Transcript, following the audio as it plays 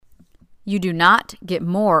You do not get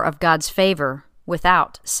more of God's favor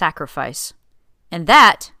without sacrifice. And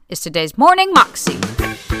that is today's Morning Moxie.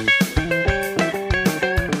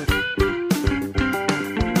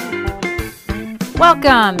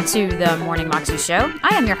 Welcome to the Morning Moxie Show.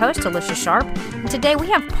 I am your host, Alicia Sharp. And today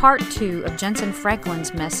we have part 2 of Jentezen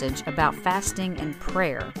Franklin's message about fasting and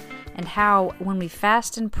prayer, and how when we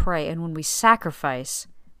fast and pray and when we sacrifice,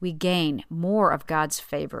 we gain more of God's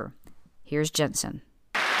favor. Here's Jentezen.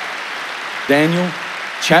 Daniel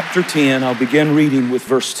chapter 10, I'll begin reading with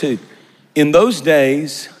verse 2. In those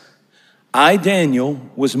days, I, Daniel,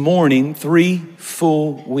 was mourning 3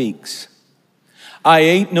 full weeks. I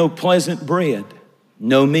ate no pleasant bread,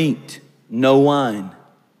 no meat, no wine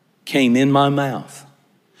came in my mouth,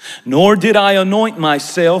 nor did I anoint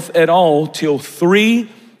myself at all till 3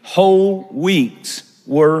 whole weeks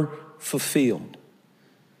were fulfilled.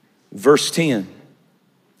 Verse 10,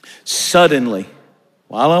 suddenly,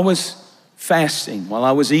 while I was fasting, while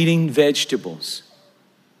I was eating vegetables,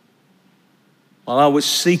 while I was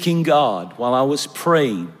seeking God, while I was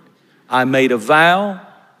praying, I made a vow.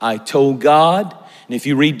 I told God, and if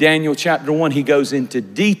you read Daniel chapter 1, he goes into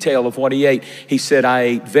detail of what he ate. He said, I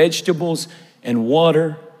ate vegetables and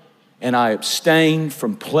water, and I abstained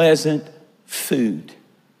from pleasant food.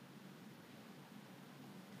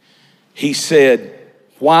 He said,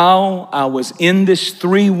 while I was in this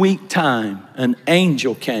 3-week time, an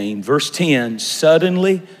angel came. Verse 10,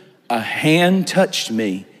 suddenly a hand touched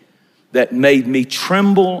me that made me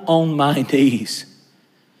tremble on my knees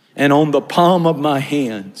and on the palm of my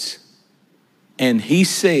hands. And he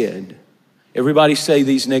said, everybody say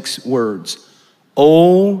these next words,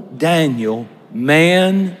 O Daniel,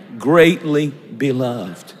 man greatly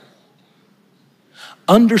beloved.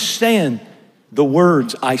 Understand the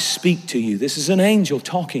words I speak to you. This is an angel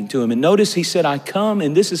talking to him. And notice he said, I come,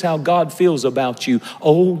 and this is how God feels about you.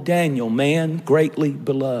 O Daniel, man greatly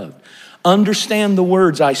beloved. Understand the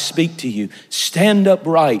words I speak to you. Stand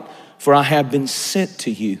upright, for I have been sent to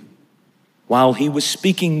you. While he was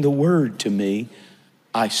speaking the word to me,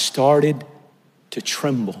 I started to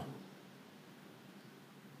tremble.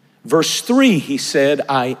 Verse 3, he said,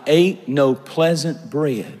 I ate no pleasant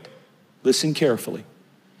bread. Listen carefully.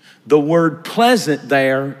 The word pleasant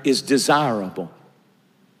there is desirable.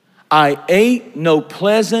 I ate no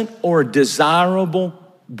pleasant or desirable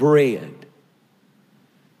bread.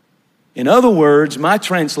 In other words, my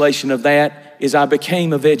translation of that is I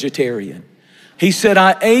became a vegetarian. He said,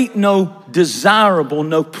 I ate no desirable,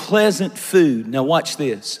 no pleasant food. Now watch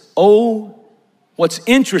this. Oh, what's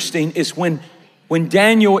interesting is when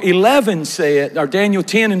Daniel 11 said, or Daniel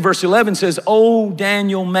 10 and verse 11 says, O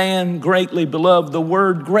Daniel, man greatly beloved. The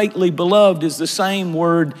word greatly beloved is the same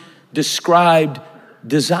word described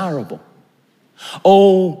desirable.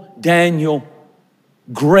 O Daniel,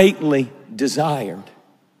 greatly desired.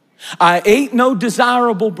 I ate no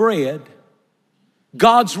desirable bread.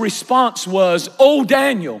 God's response was, O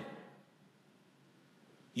Daniel,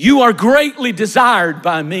 you are greatly desired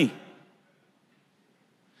by me.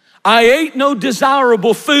 I ate no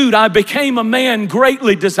desirable food. I became a man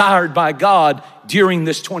greatly desired by God during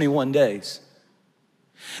this 21 days.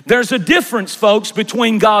 There's a difference, folks,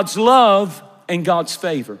 between God's love and God's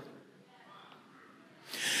favor.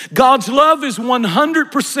 God's love is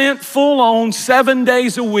 100% full on, 7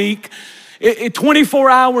 days a week, 24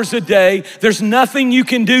 hours a day. There's nothing you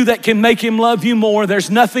can do that can make him love you more. There's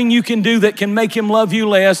nothing you can do that can make him love you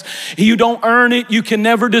less. You don't earn it. You can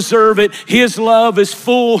never deserve it. His love is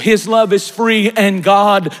full. His love is free, and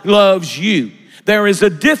God loves you. There is a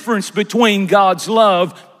difference between God's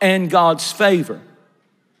love and God's favor.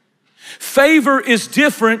 Favor is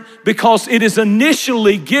different because it is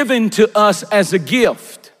initially given to us as a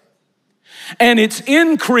gift. And its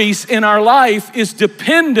increase in our life is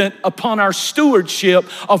dependent upon our stewardship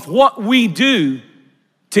of what we do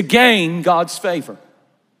to gain God's favor.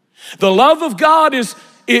 The love of God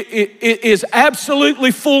is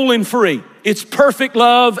absolutely full and free. It's perfect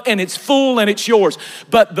love, and it's full, and it's yours.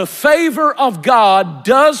 But the favor of God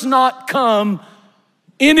does not come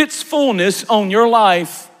in its fullness on your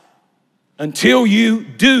life until you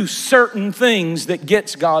do certain things that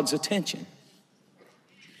gets God's attention.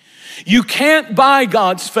 You can't buy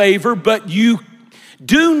God's favor, but you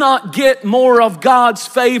do not get more of God's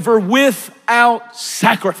favor without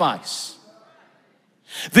sacrifice.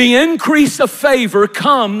 The increase of favor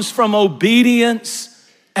comes from obedience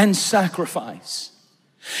and sacrifice.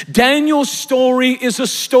 Daniel's story is a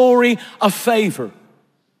story of favor.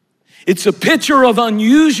 It's a picture of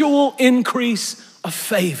unusual increase of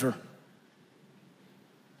favor.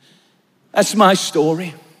 That's my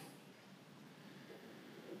story.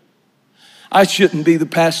 I shouldn't be the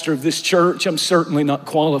pastor of this church. I'm certainly not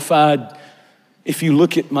qualified. If you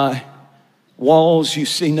look at my walls, you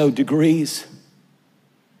see no degrees.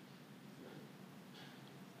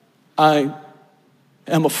 I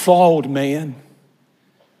am a flawed man.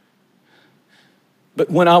 But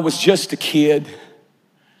when I was just a kid,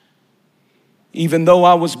 even though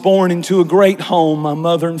I was born into a great home, my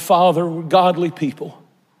mother and father were godly people,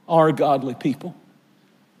 are godly people.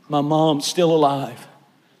 My mom's still alive.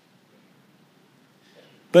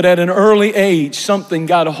 But at an early age, something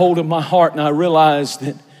got a hold of my heart, and I realized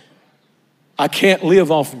that I can't live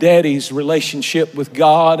off daddy's relationship with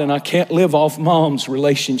God, and I can't live off mom's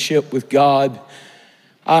relationship with God.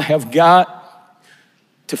 I have got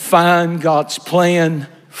to find God's plan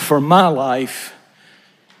for my life.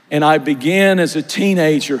 And I began as a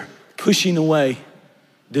teenager pushing away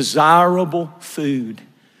desirable food,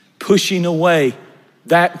 pushing away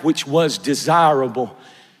that which was desirable.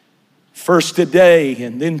 First a day,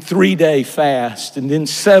 and then 3-day fast, and then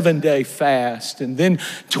 7-day fast, and then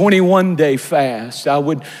 21-day fast. I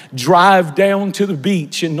would drive down to the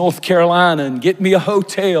beach in North Carolina and get me a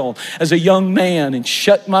hotel as a young man and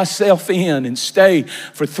shut myself in and stay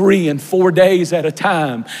for 3 and 4 days at a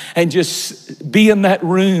time and just be in that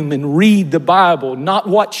room and read the Bible, not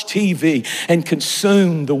watch TV, and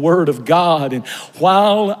consume the Word of God. And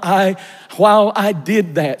while I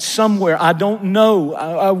did that somewhere, I don't know,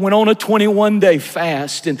 I went on a 21-day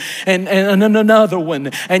fast and another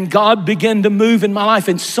one, and God began to move in my life.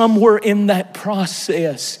 And somewhere in that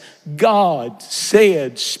process, God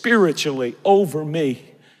said spiritually over me,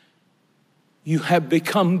 you have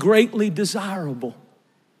become greatly desirable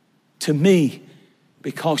to me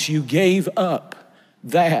because you gave up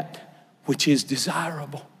that which is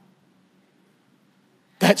desirable.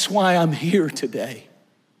 That's why I'm here today.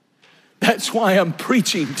 That's why I'm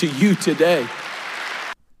preaching to you today.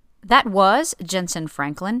 That was Jentezen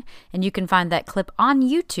Franklin, and you can find that clip on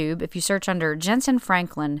YouTube if you search under Jentezen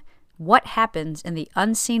Franklin, What Happens in the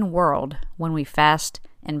Unseen World When We Fast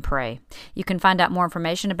and Pray. You can find out more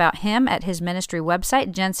information about him at his ministry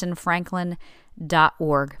website,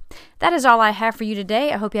 jentezenfranklin.org. That is all I have for you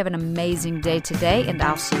today. I hope you have an amazing day today, and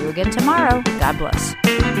I'll see you again tomorrow. God bless.